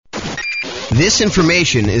This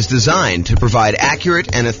information is designed to provide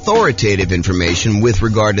accurate and authoritative information with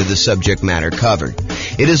regard to the subject matter covered.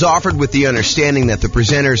 It is offered with the understanding that the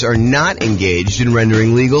presenters are not engaged in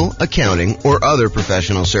rendering legal, accounting, or other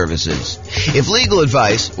professional services. If legal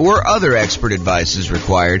advice or other expert advice is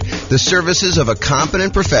required, the services of a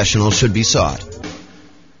competent professional should be sought.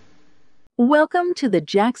 Welcome to the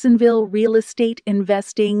Jacksonville Real Estate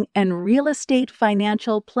Investing and Real Estate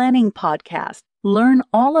Financial Planning Podcast. Learn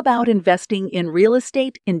all about investing in real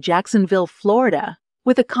estate in Jacksonville, Florida,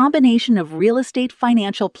 with a combination of real estate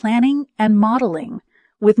financial planning and modeling,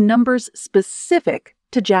 with numbers specific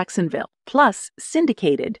to Jacksonville, plus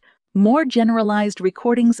syndicated, more generalized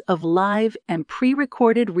recordings of live and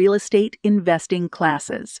pre-recorded real estate investing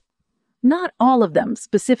classes. Not all of them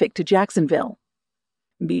specific to Jacksonville.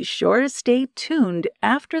 Be sure to stay tuned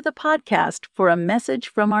after the podcast for a message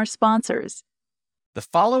from our sponsors. The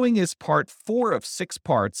following is part 4 of 6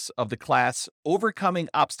 parts of the class Overcoming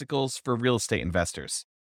Obstacles for Real Estate Investors.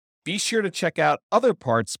 Be sure to check out other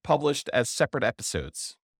parts published as separate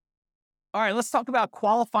episodes. All right, let's talk about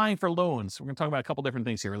qualifying for loans. We're going to talk about a couple different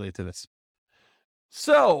things here related to this.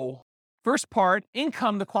 So, first part,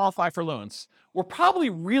 income to qualify for loans. We're probably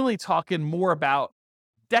really talking more about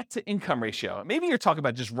debt to income ratio. Maybe you're talking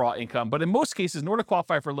about just raw income, but in most cases, in order to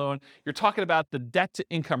qualify for a loan, you're talking about the debt to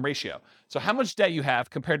income ratio. So how much debt you have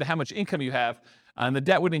compared to how much income you have, and the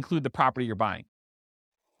debt would include the property you're buying.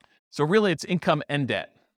 So really it's income and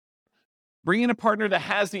debt. Bring in a partner that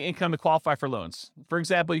has the income to qualify for loans. For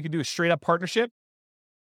example, you could do a straight up partnership,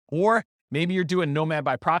 or maybe you're doing nomad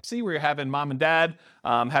by proxy where you're having mom and dad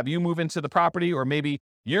have you move into the property, or maybe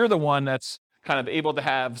you're the one that's kind of able to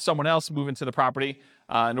have someone else move into the property.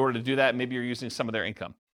 In order to do that, maybe you're using some of their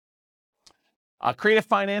income. Creative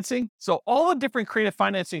financing. So all the different creative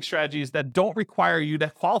financing strategies that don't require you to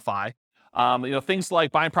qualify, things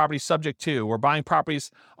like buying properties subject to, or buying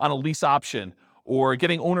properties on a lease option, or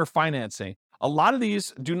getting owner financing. A lot of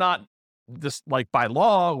these do not, just like by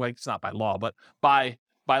law, like it's not by law, but by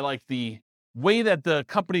like the way that the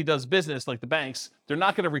company does business, like the banks, they're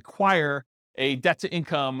not going to require a debt to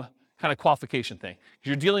income kind of qualification thing.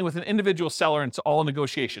 You're dealing with an individual seller and it's all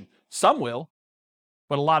negotiation. Some will,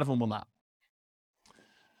 but a lot of them will not.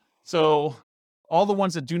 So all the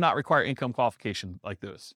ones that do not require income qualification, like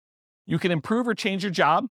those. You can improve or change your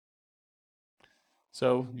job.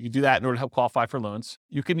 So you do that in order to help qualify for loans.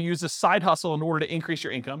 You can use a side hustle in order to increase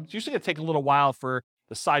your income. It's usually going to take a little while for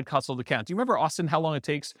the side hustle to count. Do you remember, Austin, how long it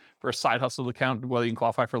takes for a side hustle to count whether you can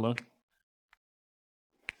qualify for a loan?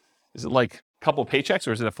 Is it like a couple of paychecks,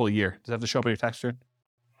 or is it a full year? Does it have to show up on your tax return?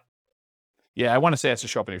 Yeah, I want to say it has to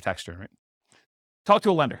show up on your tax return, right? Talk to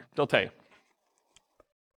a lender. They'll tell you.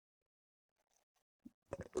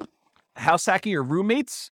 House hacking your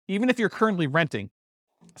roommates, even if you're currently renting.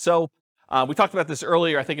 So we talked about this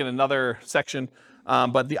earlier, I think in another section,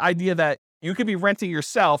 but the idea that you could be renting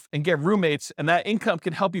yourself and get roommates, and that income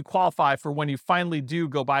can help you qualify for when you finally do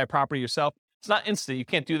go buy a property yourself. It's not instant. You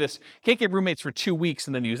can't do this. You can't get roommates for 2 weeks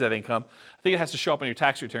and then use that income. I think it has to show up on your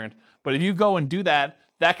tax return. But if you go and do that,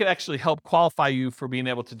 that could actually help qualify you for being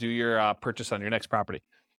able to do your purchase on your next property.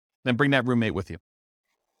 Then bring that roommate with you.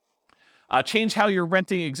 Change how you're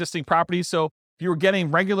renting existing properties. So if you were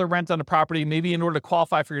getting regular rent on a property, maybe in order to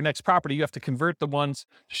qualify for your next property, you have to convert the ones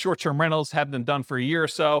to short-term rentals, have them done for a year or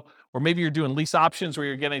so. Or maybe you're doing lease options where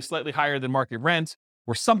you're getting slightly higher than market rent,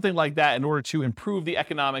 or something like that in order to improve the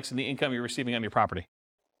economics and the income you're receiving on your property.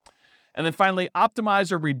 And then finally,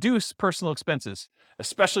 optimize or reduce personal expenses,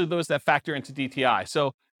 especially those that factor into DTI.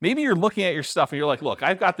 So maybe you're looking at your stuff and you're like, look,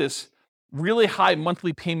 I've got this really high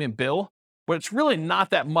monthly payment bill, but it's really not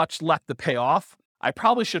that much left to pay off. I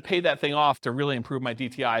probably should pay that thing off to really improve my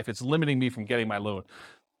DTI if it's limiting me from getting my loan.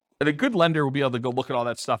 And a good lender will be able to go look at all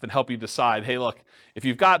that stuff and help you decide, hey, look, if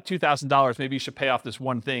you've got $2,000, maybe you should pay off this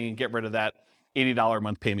one thing and get rid of that $80 a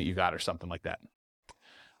month payment you got or something like that.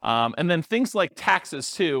 And then things like taxes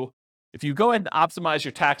too. If you go ahead and optimize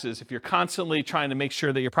your taxes, if you're constantly trying to make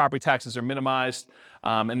sure that your property taxes are minimized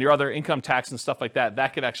and your other income tax and stuff like that,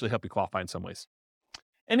 that could actually help you qualify in some ways.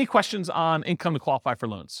 Any questions on income to qualify for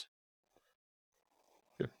loans?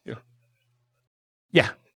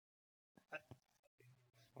 Yeah.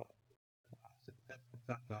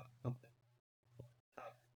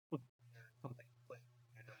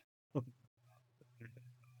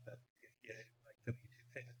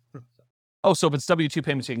 Oh, so if it's W-2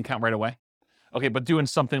 payments, you can count right away? Okay, but doing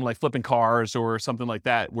something like flipping cars or something like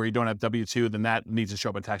that where you don't have W-2, then that needs to show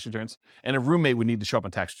up on tax returns. And a roommate would need to show up on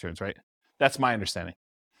tax returns, right? That's my understanding.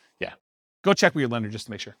 Yeah. Go check with your lender just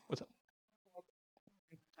to make sure. What's up?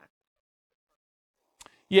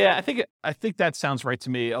 Yeah, I think that sounds right to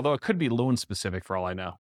me, although it could be loan specific for all I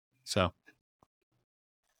know. So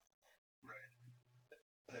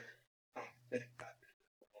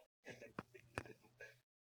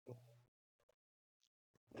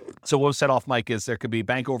what was set off, Mike, is there could be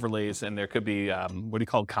bank overlays and there could be, what do you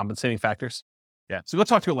call it, compensating factors? Yeah, so go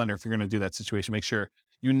talk to a lender if you're going to do that situation. Make sure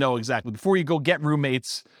you know exactly, before you go get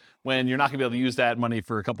roommates, when you're not going to be able to use that money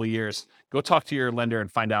for a couple of years, go talk to your lender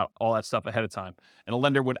and find out all that stuff ahead of time. And a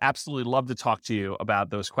lender would absolutely love to talk to you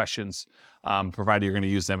about those questions, provided you're going to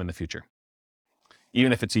use them in the future,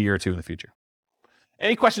 even if it's a year or two in the future.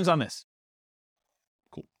 Any questions on this?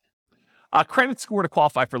 Cool. Credit score to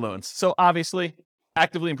qualify for loans. So obviously,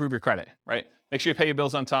 actively improve your credit, right? Make sure you pay your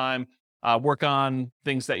bills on time, work on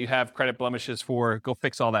things that you have credit blemishes for, go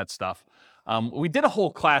fix all that stuff. We did a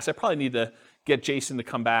whole class. I probably need to get Jason to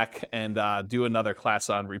come back and do another class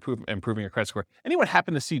on improving your credit score. Anyone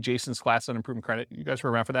happen to see Jason's class on improving credit? You guys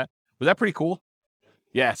were around for that? Was that pretty cool?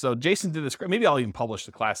 Yeah, so Jason did this. Maybe I'll even publish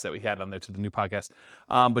the class that we had on there to the new podcast.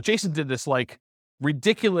 But Jason did this like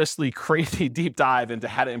ridiculously crazy deep dive into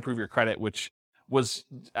how to improve your credit, which was,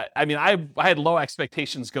 I mean, I had low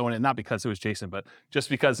expectations going in, not because it was Jason, but just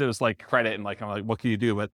because it was like credit and like, I'm like, what can you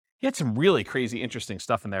do? But he had some really crazy, interesting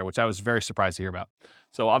stuff in there, which I was very surprised to hear about.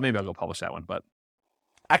 So maybe I'll go publish that one. But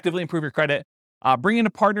actively improve your credit. Bring in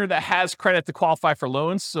a partner that has credit to qualify for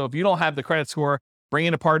loans. So if you don't have the credit score, bring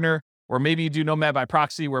in a partner, or maybe you do Nomad by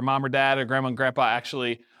proxy, where mom or dad or grandma and grandpa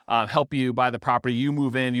actually help you buy the property. You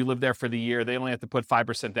move in, you live there for the year. They only have to put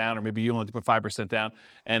 5% down, or maybe you only have to put 5% down,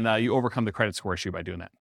 and you overcome the credit score issue by doing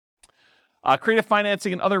that. Creative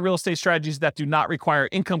financing and other real estate strategies that do not require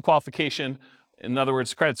income qualification. In other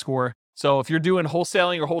words, credit score. So if you're doing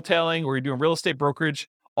wholesaling or wholetailing, or you're doing real estate brokerage,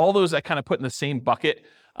 all those I kind of put in the same bucket.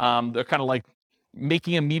 They're kind of like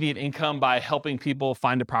making immediate income by helping people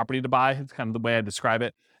find a property to buy. It's kind of the way I describe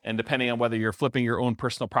it. And depending on whether you're flipping your own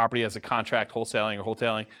personal property as a contract, wholesaling or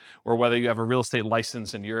wholetailing, or whether you have a real estate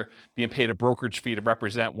license and you're being paid a brokerage fee to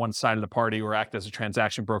represent one side of the party, or act as a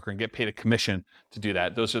transaction broker and get paid a commission to do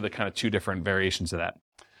that. Those are the kind of two different variations of that.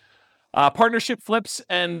 Partnership flips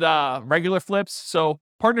and regular flips. So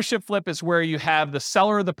partnership flip is where you have the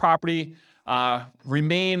seller of the property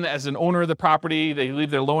remain as an owner of the property. They leave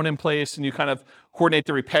their loan in place, and you kind of coordinate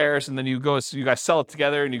the repairs, and then you guys sell it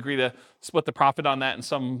together, and you agree to split the profit on that in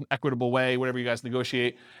some equitable way, whatever you guys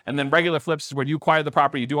negotiate. And then regular flips is where you acquire the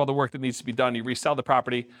property, you do all the work that needs to be done, you resell the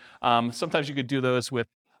property. Sometimes you could do those with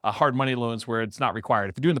hard money loans where it's not required.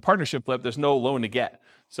 If you're doing the partnership flip, there's no loan to get.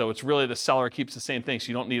 So it's really the seller keeps the same thing, so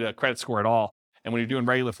you don't need a credit score at all. And when you're doing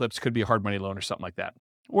regular flips, it could be a hard money loan or something like that.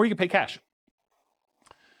 Or you can pay cash.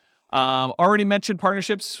 Already mentioned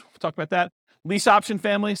partnerships. We'll talk about that. Lease option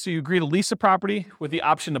family. So you agree to lease a property with the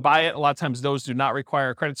option to buy it. A lot of times those do not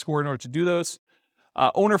require a credit score in order to do those.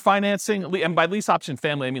 Owner financing. And by lease option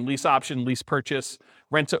family, I mean lease option, lease purchase,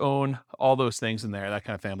 rent to own, all those things in there, that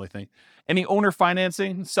kind of family thing. Any owner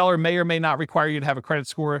financing, seller may or may not require you to have a credit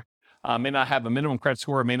score, may not have a minimum credit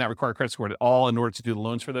score, may not require a credit score at all in order to do the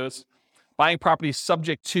loans for those. Buying properties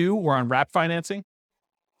subject to or on wrap financing.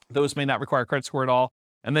 Those may not require a credit score at all.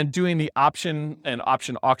 And then doing the option and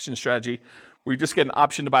option auction strategy, where you just get an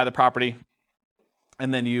option to buy the property,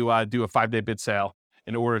 and then you do a 5-day bid sale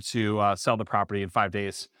in order to sell the property in 5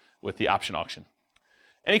 days with the option auction.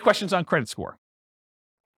 Any questions on credit score?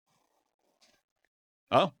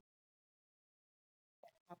 Oh.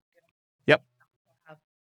 Yep.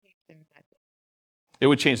 It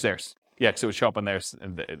would change theirs. Yeah, because it would show up on theirs.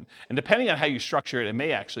 And depending on how you structure it, it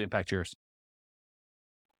may actually impact yours.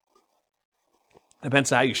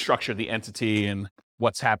 Depends on how you structure the entity and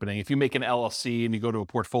what's happening. If you make an LLC and you go to a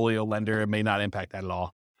portfolio lender, it may not impact that at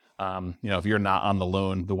all. If you're not on the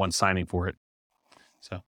loan, the one signing for it.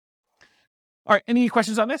 So, all right, any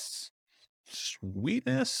questions on this?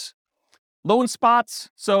 Sweetness. Loan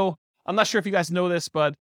spots. So I'm not sure if you guys know this,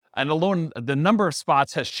 but the number of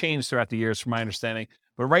spots has changed throughout the years from my understanding.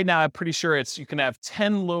 But right now, I'm pretty sure you can have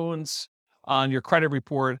 10 loans on your credit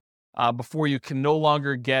report before you can no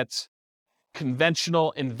longer get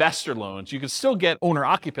conventional investor loans. You can still get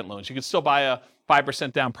owner-occupant loans. You can still buy a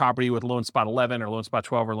 5% down property with loan spot 11 or loan spot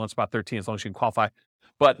 12 or loan spot 13 as long as you can qualify.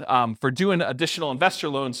 But for doing additional investor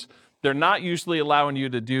loans, they're not usually allowing you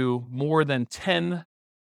to do more than 10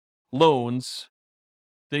 loans.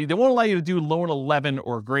 They won't allow you to do loan 11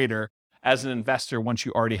 or greater as an investor once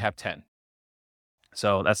you already have 10.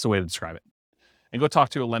 So that's the way to describe it. And go talk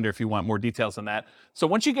to a lender if you want more details on that. So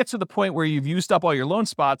once you get to the point where you've used up all your loan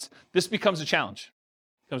spots, this becomes a challenge.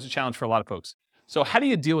 It becomes a challenge for a lot of folks. So how do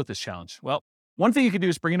you deal with this challenge? Well, one thing you can do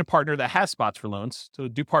is bring in a partner that has spots for loans. So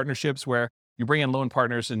do partnerships where you bring in loan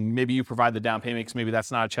partners and maybe you provide the down payment because maybe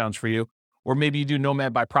that's not a challenge for you. Or maybe you do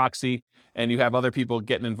Nomad by proxy and you have other people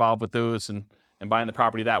getting involved with those and buying the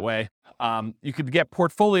property that way. You could get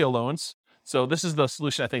portfolio loans. So this is the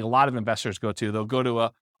solution I think a lot of investors go to. They'll go to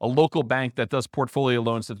a local bank that does portfolio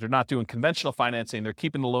loans, that they're not doing conventional financing. They're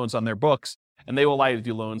keeping the loans on their books and they will allow you to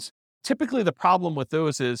do loans. Typically, the problem with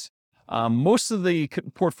those is most of the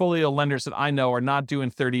portfolio lenders that I know are not doing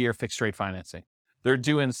 30-year fixed rate financing. They're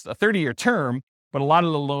doing a 30-year term, but a lot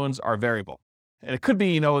of the loans are variable. And it could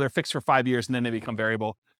be, they're fixed for 5 years and then they become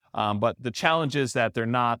variable. But the challenge is that they're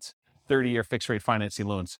not 30-year fixed rate financing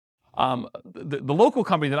loans. The local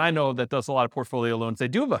company that I know that does a lot of portfolio loans, they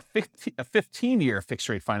do have a 15-year fixed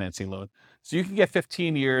rate financing loan. So you can get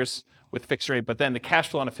 15 years with fixed rate, but then the cash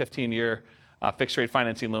flow on a 15-year fixed rate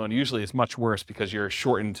financing loan usually is much worse because your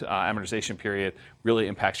shortened amortization period really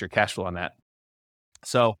impacts your cash flow on that.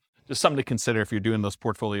 So just something to consider if you're doing those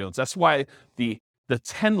portfolio loans. That's why the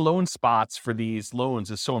 10 loan spots for these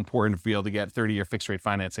loans is so important to be able to get 30-year fixed rate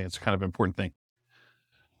financing. It's kind of an important thing.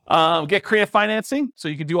 Get creative financing. So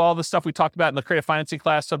you can do all the stuff we talked about in the creative financing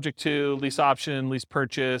class, subject to lease option, lease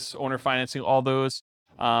purchase, owner financing, all those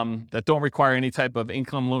that don't require any type of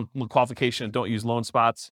income loan qualification, don't use loan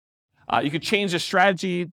spots. You could change the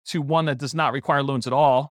strategy to one that does not require loans at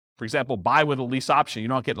all. For example, buy with a lease option. You're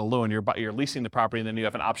not getting a loan. You're leasing the property and then you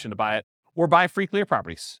have an option to buy it, or buy free clear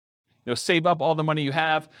properties. Save up all the money you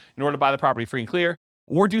have in order to buy the property free and clear,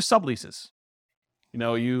 or do subleases.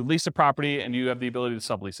 You lease a property and you have the ability to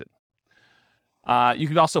sublease it. You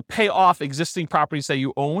could also pay off existing properties that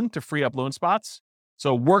you own to free up loan spots.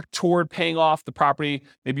 So work toward paying off the property,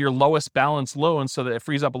 maybe your lowest balance loan, so that it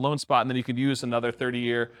frees up a loan spot, and then you could use another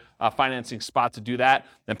 30-year financing spot to do that,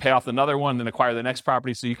 then pay off another one, then acquire the next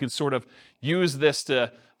property. So you could sort of use this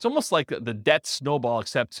it's almost like the debt snowball,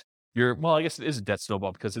 except I guess it is a debt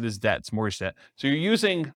snowball because it is debt, it's mortgage debt. So you're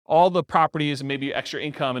using all the properties and maybe extra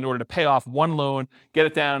income in order to pay off one loan, get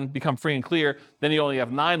it down, become free and clear. Then you only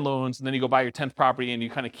have 9 loans, and then you go buy your 10th property, and you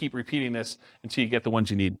kind of keep repeating this until you get the ones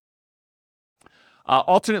you need.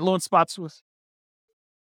 Alternate loan spots with...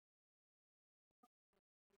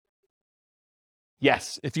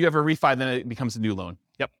 Yes, if you have a refi, then it becomes a new loan.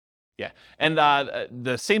 Yep, yeah. And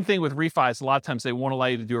the same thing with refis. A lot of times they won't allow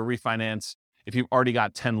you to do a refinance if you've already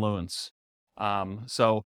got 10 loans.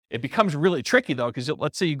 So it becomes really tricky though, because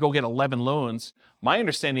let's say you go get 11 loans. My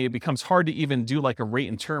understanding, it becomes hard to even do like a rate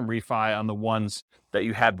and term refi on the ones that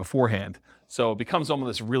you had beforehand. So it becomes almost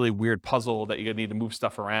this really weird puzzle that you need to move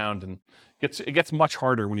stuff around, and it gets much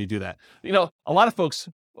harder when you do that. A lot of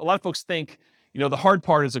folks think, the hard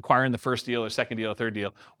part is acquiring the first deal or second deal or third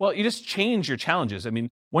deal. Well, you just change your challenges. I mean,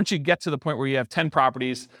 once you get to the point where you have 10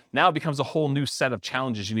 properties, now it becomes a whole new set of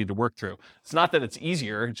challenges you need to work through. It's not that it's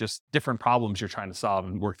easier, just different problems you're trying to solve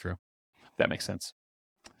and work through. If that makes sense.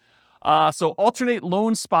 So alternate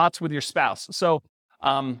loan spots with your spouse. So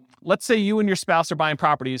let's say you and your spouse are buying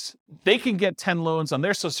properties. They can get 10 loans on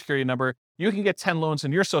their Social Security number. You can get 10 loans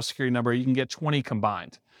on your Social Security number. You can get 20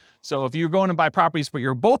 combined. So if you're going to buy properties, but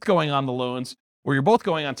you're both going on the loans, or you're both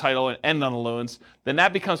going on title and end on the loans, then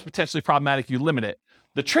that becomes potentially problematic. You limit it.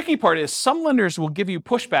 The tricky part is some lenders will give you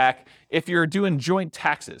pushback if you're doing joint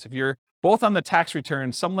taxes. If you're both on the tax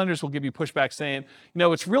return, some lenders will give you pushback saying,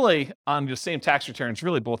 it's really on the same tax return. It's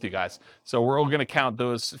really both you guys. So we're all going to count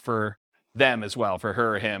those for them as well, for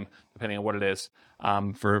her or him, depending on what it is,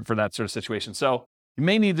 for that sort of situation. So you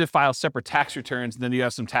may need to file separate tax returns, and then you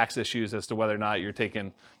have some tax issues as to whether or not you're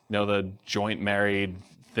taking, the joint married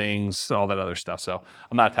things, all that other stuff. So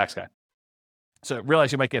I'm not a tax guy. So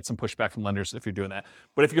realize you might get some pushback from lenders if you're doing that.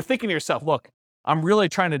 But if you're thinking to yourself, look, I'm really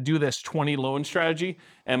trying to do this 20 loan strategy,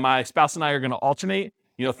 and my spouse and I are going to alternate,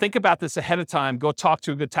 think about this ahead of time. Go talk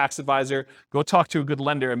to a good tax advisor, go talk to a good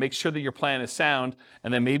lender, and make sure that your plan is sound.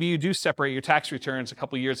 And then maybe you do separate your tax returns a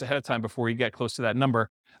couple of years ahead of time before you get close to that number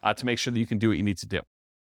to make sure that you can do what you need to do.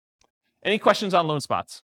 Any questions on loan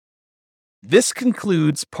spots? This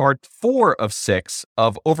concludes part 4 of 6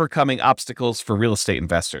 of Overcoming Obstacles for Real Estate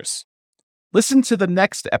Investors. Listen to the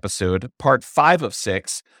next episode, part 5 of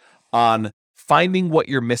 6, on finding what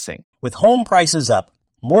you're missing. With home prices up,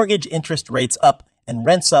 mortgage interest rates up, and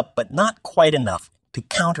rents up, but not quite enough to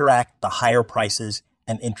counteract the higher prices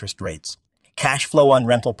and interest rates. Cash flow on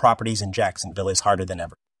rental properties in Jacksonville is harder than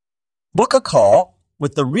ever. Book a call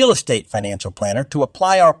with the Real Estate Financial Planner to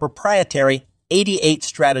apply our proprietary 88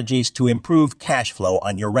 strategies to improve cash flow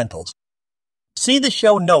on your rentals. See the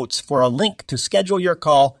show notes for a link to schedule your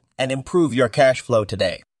call and improve your cash flow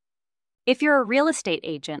today. If you're a real estate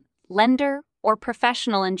agent, lender, or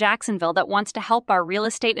professional in Jacksonville that wants to help our real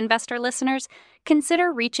estate investor listeners,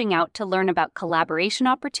 consider reaching out to learn about collaboration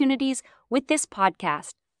opportunities with this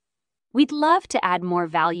podcast. We'd love to add more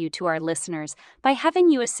value to our listeners by having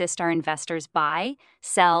you assist our investors buy,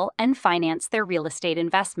 sell, and finance their real estate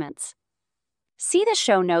investments. See the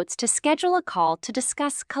show notes to schedule a call to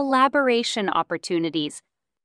discuss collaboration opportunities